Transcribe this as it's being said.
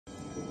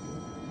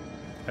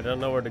I don't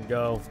know where to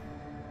go.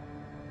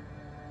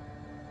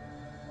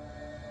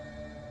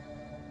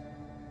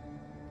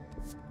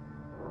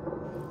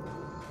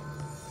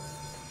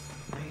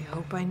 I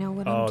hope I know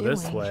what I'm doing. Oh,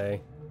 this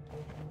way.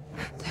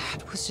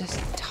 That was just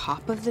the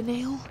top of the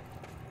nail?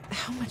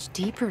 How much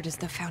deeper does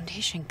the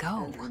foundation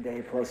go?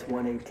 Day plus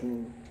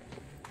 118.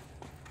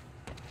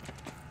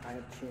 I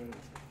have changed.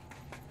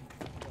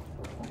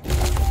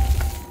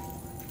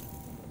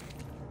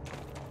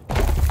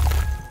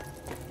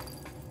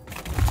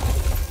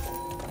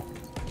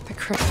 The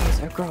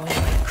crystals are growing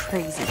like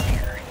crazy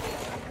here.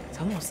 It's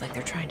almost like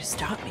they're trying to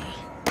stop me.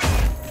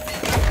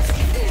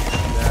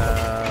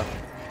 Nah.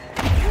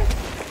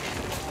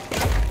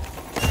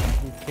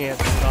 You can't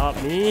stop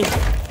me.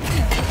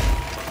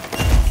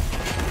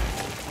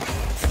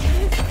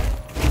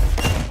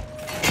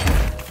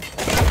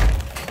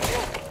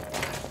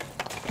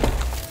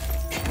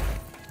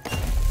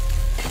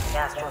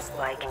 Astral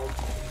spike.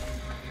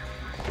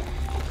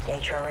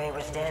 HRA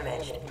was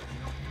damaged.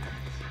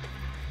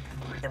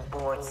 The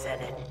board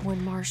said it.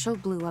 When Marshall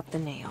blew up the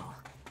nail,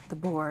 the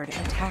board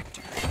attacked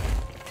her.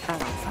 I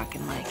don't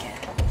fucking like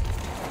it.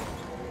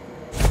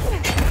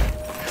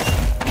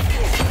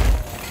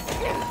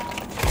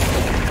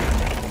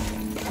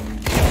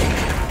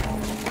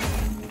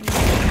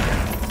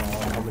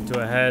 Coming to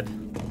a head.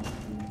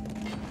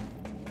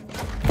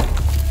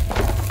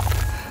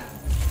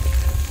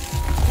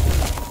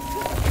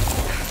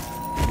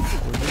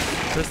 Will this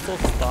crystal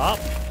stop?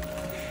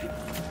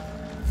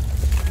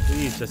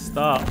 Please just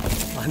stop.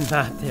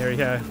 Unmapped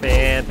area.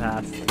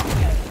 Fantastic.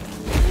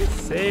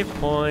 Save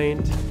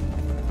point.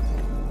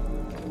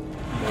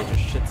 Major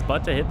shit's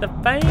about to hit the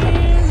fan.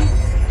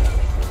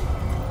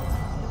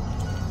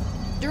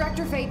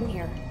 Director Faden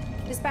here.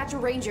 Dispatch a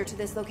ranger to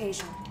this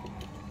location.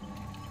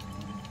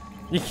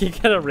 You can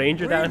get a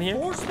ranger down here?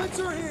 Reinforcements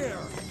are here.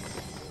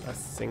 A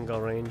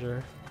single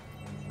ranger.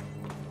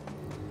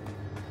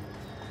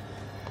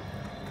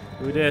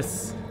 Who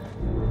this?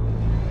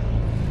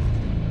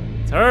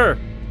 It's her.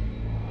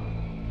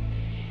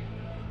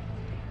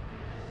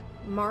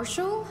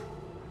 Marshall?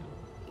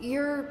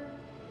 You're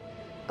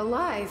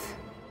alive.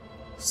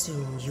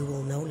 Soon you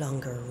will no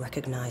longer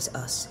recognize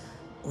us,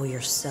 or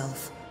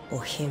yourself,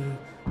 or him,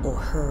 or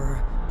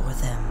her, or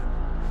them.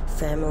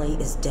 Family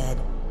is dead.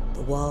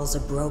 The walls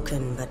are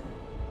broken, but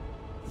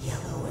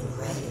yellow and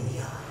red in the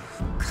eye.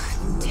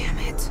 God damn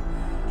it.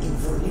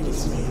 Inverted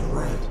is made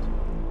right.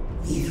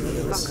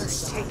 Featureless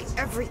Fuckers, take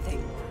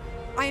everything.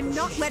 I am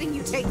not letting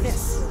you take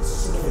this.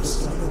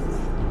 Safest by the way.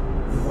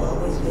 You've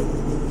always been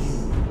the new you.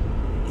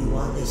 You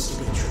want this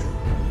to be true.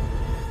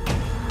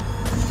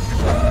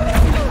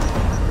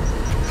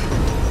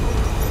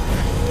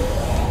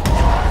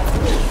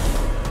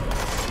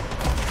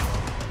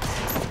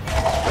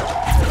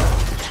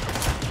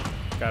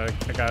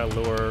 I gotta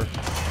lure.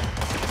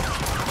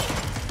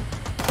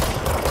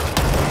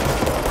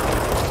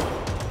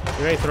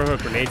 You're gonna throw her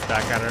grenades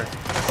back at her.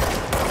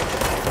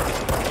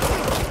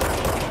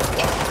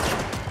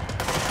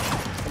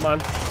 Come on.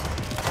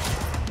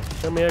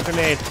 Show me a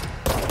grenade.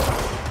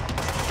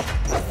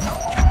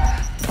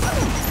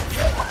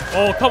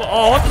 Oh, come on.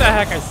 Oh, what the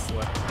heck? I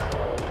slipped.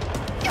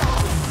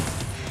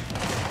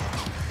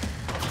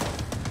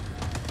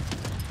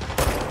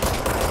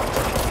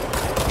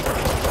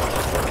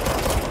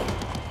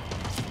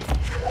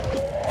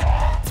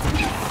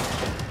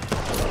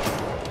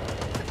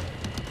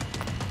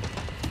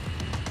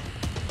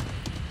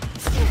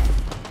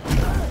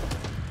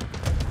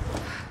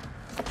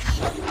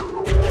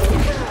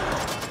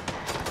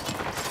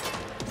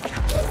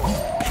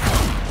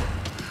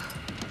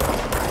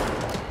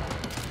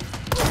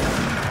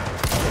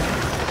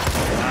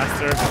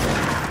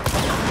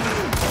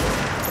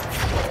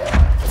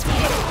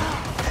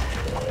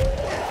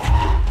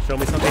 Show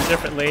me something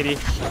different, lady.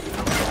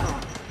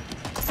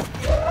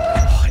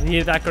 Oh, I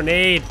needed that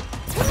grenade.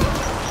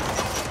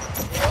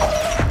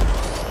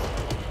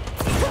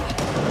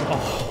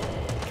 Oh,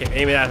 okay,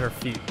 aim it at her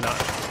feet, not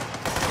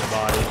her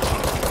body.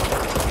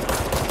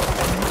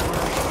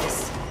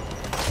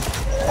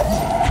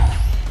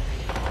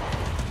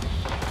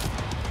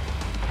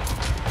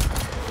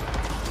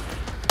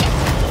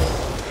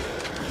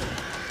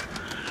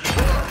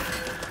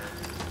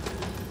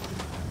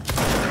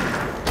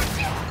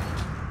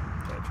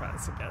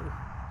 Again.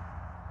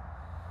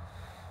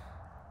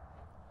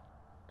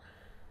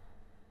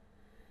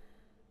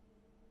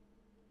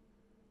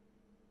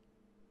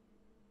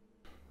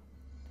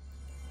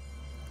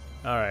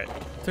 All right,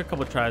 took a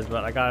couple tries,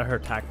 but I got her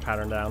attack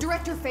pattern down.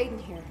 Director Faden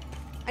here.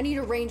 I need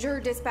a ranger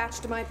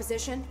dispatched to my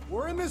position.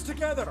 We're in this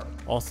together.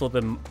 Also,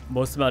 the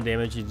most amount of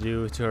damage you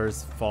do to her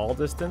is fall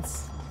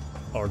distance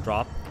or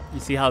drop.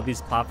 You see how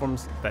these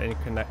platforms that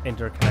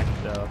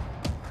interconnect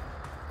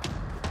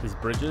these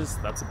bridges?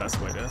 That's the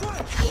best way to take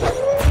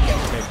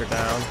her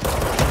down.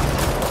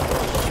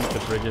 Shoot the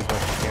bridges when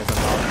she stands on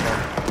top of them.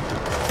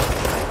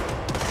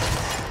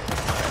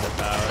 Right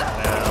about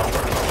now.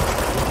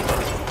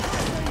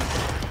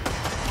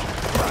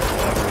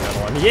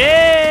 Another one.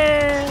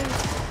 Yeah!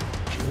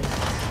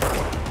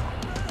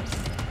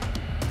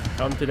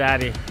 Come to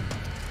daddy.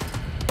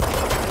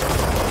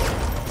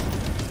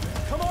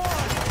 Come on!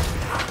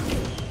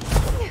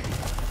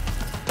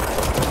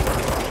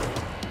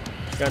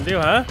 What you gonna do,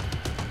 huh?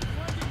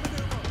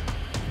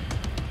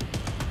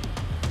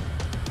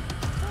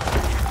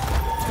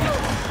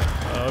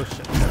 Oh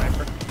shit,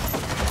 sniper.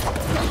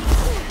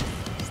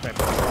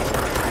 Sniper.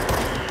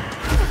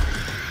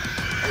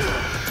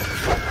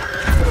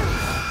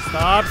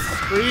 Stop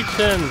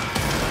screeching!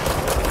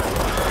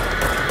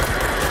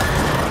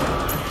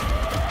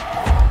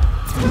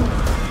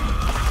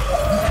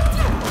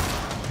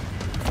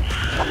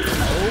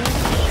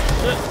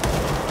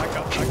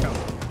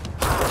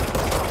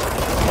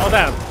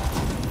 Down.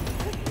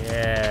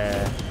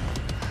 Yeah.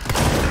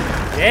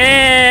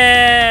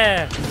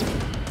 Yeah!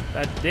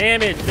 That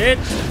damage,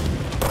 bitch!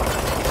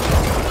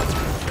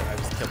 Shit, I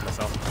just killed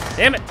myself.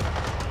 Damn it!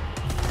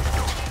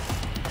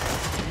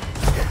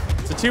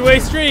 It's a two-way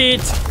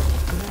street!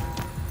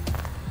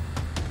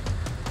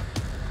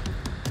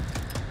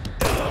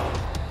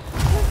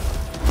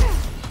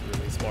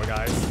 Release more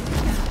guys.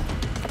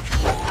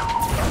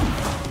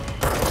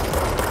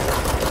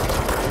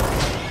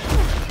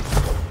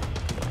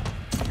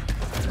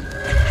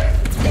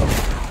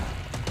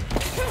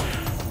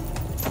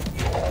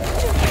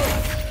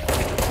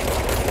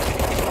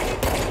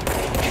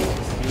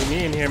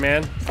 In here,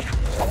 man.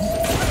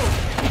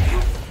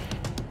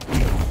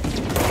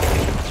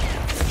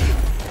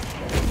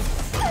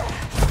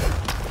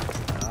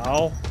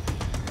 Ow.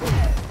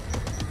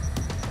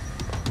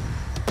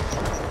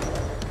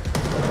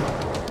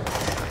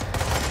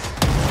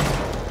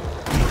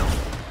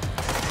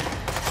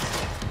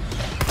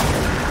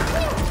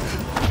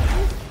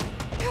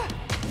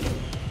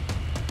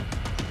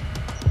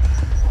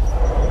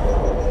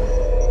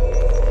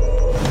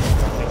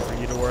 Nothing for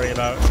you to worry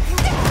about.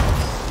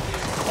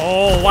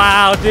 Oh,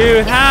 wow,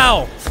 dude,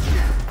 how?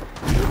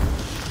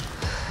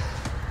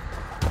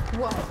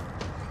 What?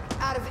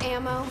 Out of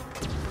ammo?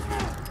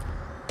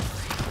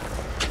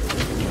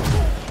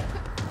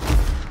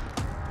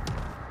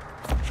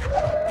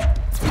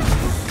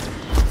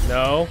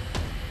 No.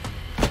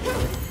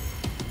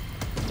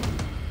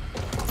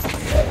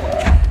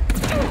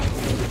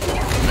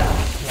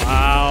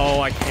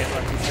 Wow, I can't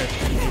let these guys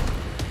beat me.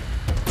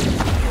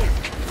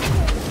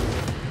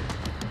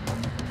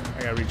 I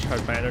gotta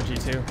recharge my energy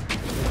too.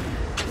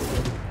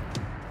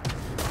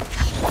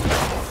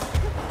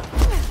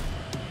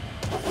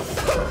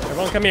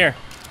 Everyone come here.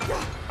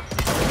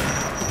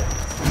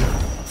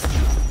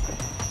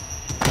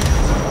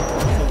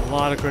 That's a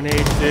lot of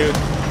grenades, dude.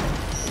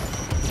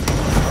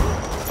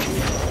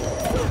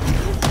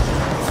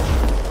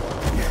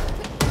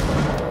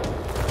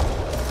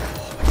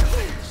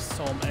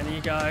 So many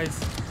guys.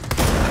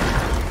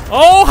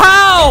 Oh,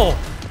 how?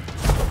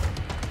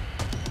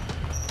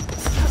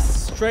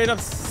 Straight up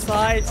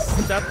side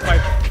step by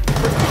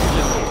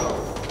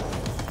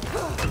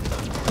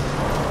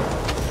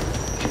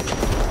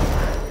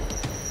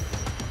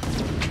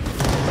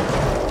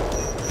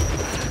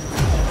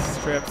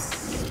strips.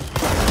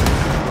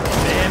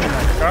 Man, in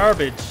that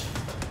garbage.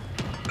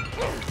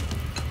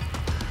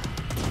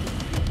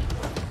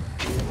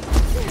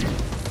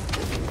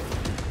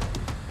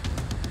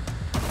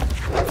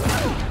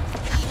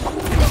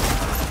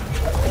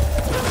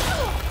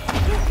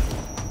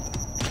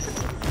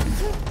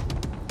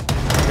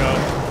 Go.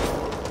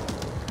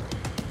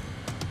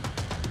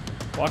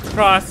 Walk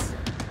across.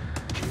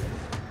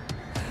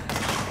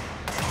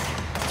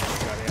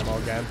 Got ammo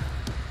again.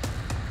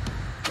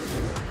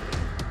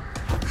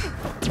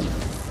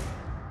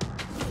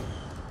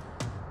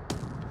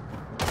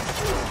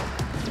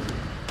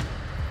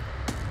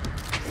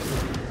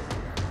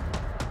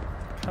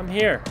 Come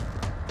here.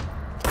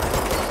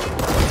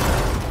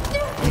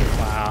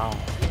 Wow.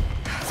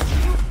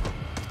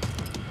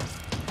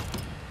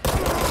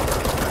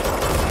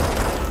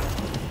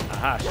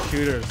 Aha,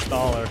 shooter,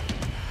 staller.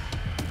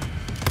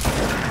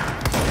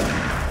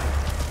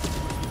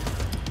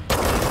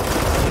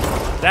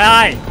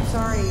 Die!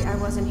 Sorry, I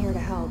wasn't here to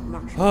help,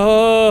 Marshall.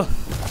 Oh.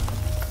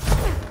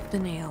 The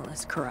nail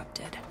is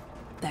corrupted.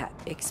 That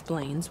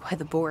explains why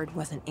the board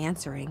wasn't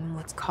answering and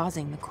what's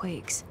causing the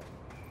quakes.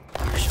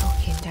 Marshall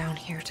came down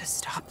here to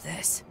stop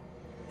this.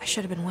 I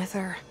should have been with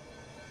her.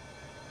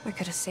 I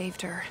could have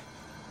saved her,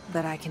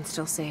 but I can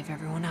still save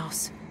everyone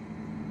else.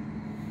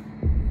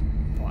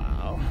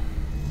 Wow.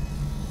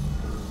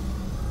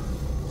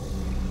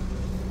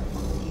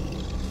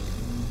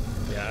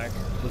 Yeah,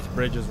 those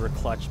bridges were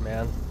clutch,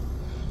 man.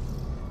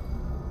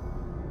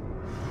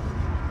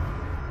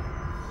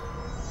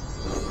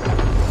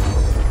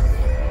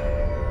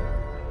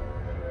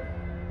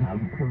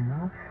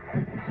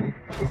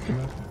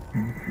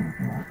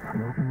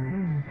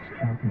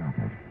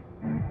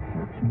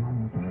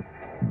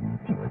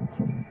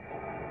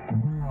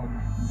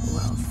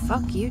 Well,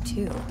 fuck you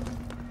too.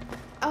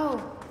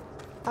 Oh,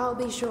 I'll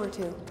be sure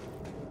to.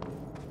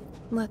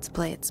 Let's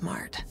play it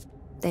smart.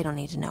 They don't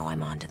need to know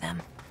I'm onto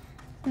them.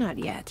 Not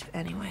yet,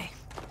 anyway.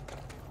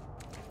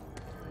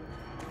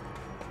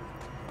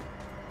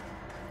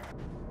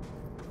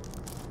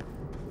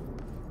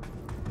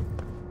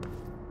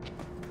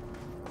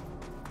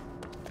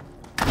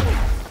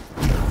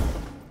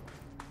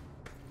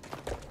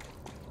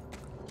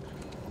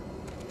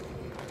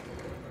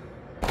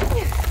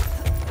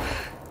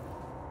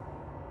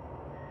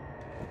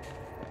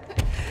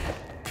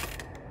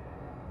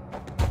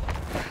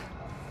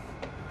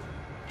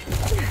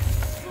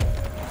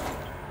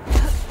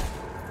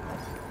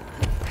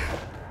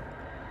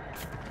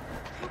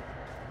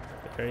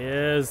 There he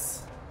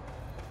is.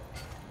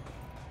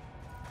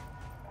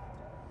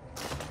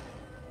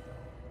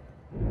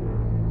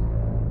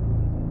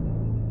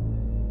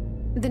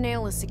 The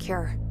nail is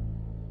secure.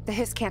 The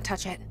hiss can't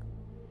touch it.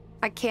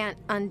 I can't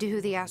undo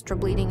the astral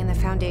bleeding in the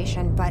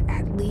Foundation, but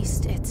at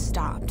least it's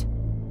stopped.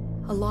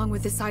 Along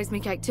with the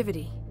seismic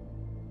activity.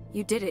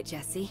 You did it,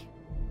 Jesse.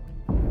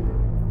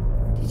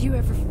 Did you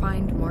ever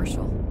find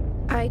Marshall?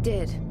 I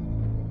did.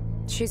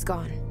 She's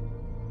gone.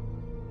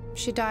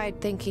 She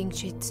died thinking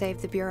she'd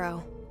save the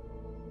Bureau.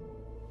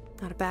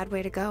 Not a bad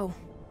way to go.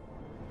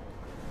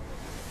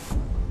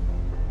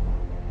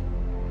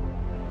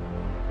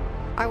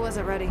 I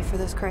wasn't ready for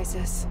this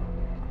crisis.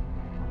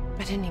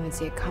 I didn't even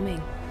see it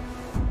coming.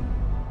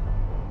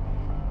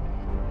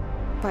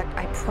 But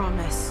I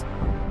promise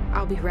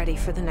I'll be ready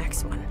for the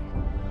next one.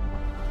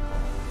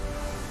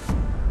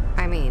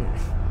 I mean,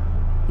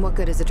 what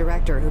good is a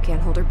director who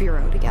can't hold her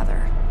Bureau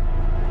together?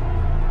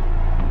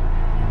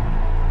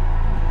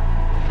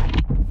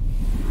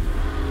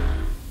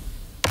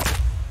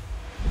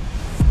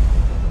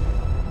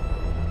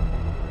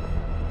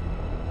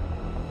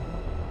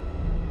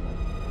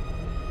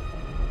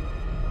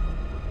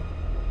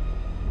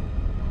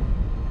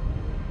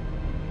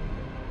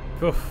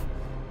 Oof.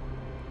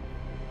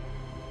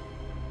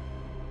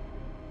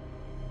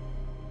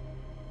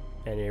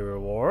 Any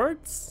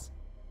rewards?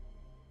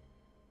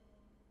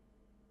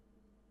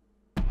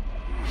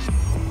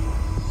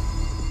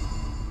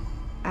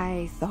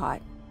 I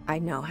thought I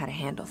know how to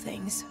handle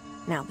things,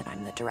 now that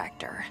I'm the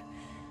director.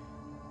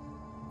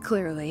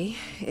 Clearly,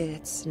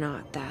 it's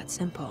not that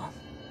simple.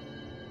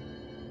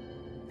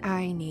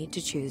 I need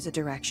to choose a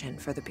direction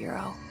for the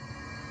Bureau.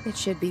 It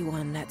should be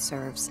one that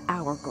serves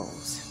our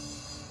goals.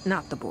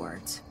 Not the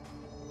board's.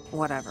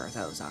 Whatever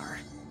those are.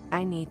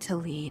 I need to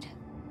lead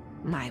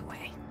my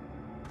way.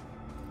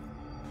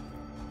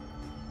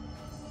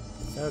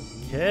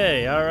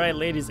 Okay, alright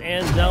ladies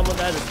and gentlemen,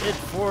 that is it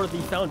for the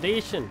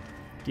Foundation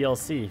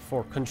DLC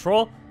for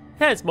Control. It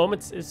has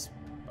moments,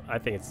 I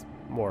think it's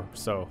more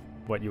so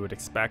what you would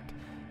expect.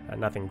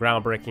 Nothing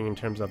groundbreaking in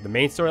terms of the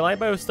main storyline,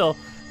 but it was still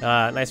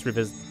a nice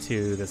revisit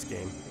to this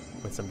game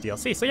with some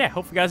DLC. So yeah,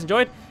 hope you guys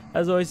enjoyed.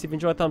 As always, if you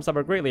enjoyed, thumbs up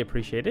are greatly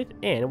appreciated,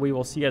 and we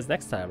will see you guys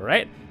next time,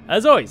 alright?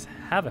 As always,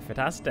 have a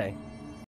fantastic day.